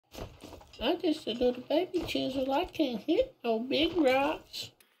I'm just a little baby chisel. I can't hit no big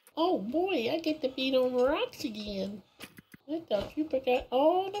rocks. Oh boy, I get to beat on rocks again. I thought you forgot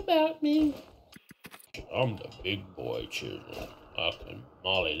all about me. I'm the big boy chisel. I can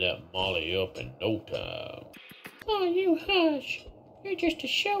molly that molly up in no time. Oh, you hush. You're just a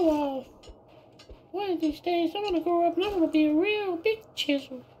show-off. One of these days, I'm gonna grow up and I'm gonna be a real big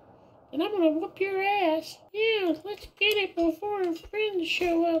chisel. And I'm gonna whoop your ass. Yeah, let's get it before our friends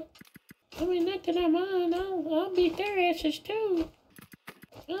show up. I mean, not that I'm on. I'll beat their asses too.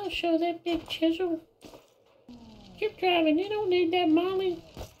 I'll show that big chisel. Keep driving. You don't need that molly.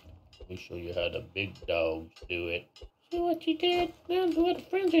 Let me show you how the big dogs do it. See what you did? Now what the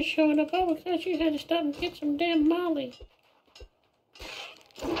friends are showing up. All because you had to stop and get some damn molly.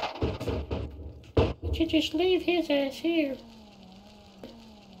 But you just leave his ass here.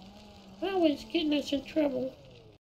 Always getting us in trouble.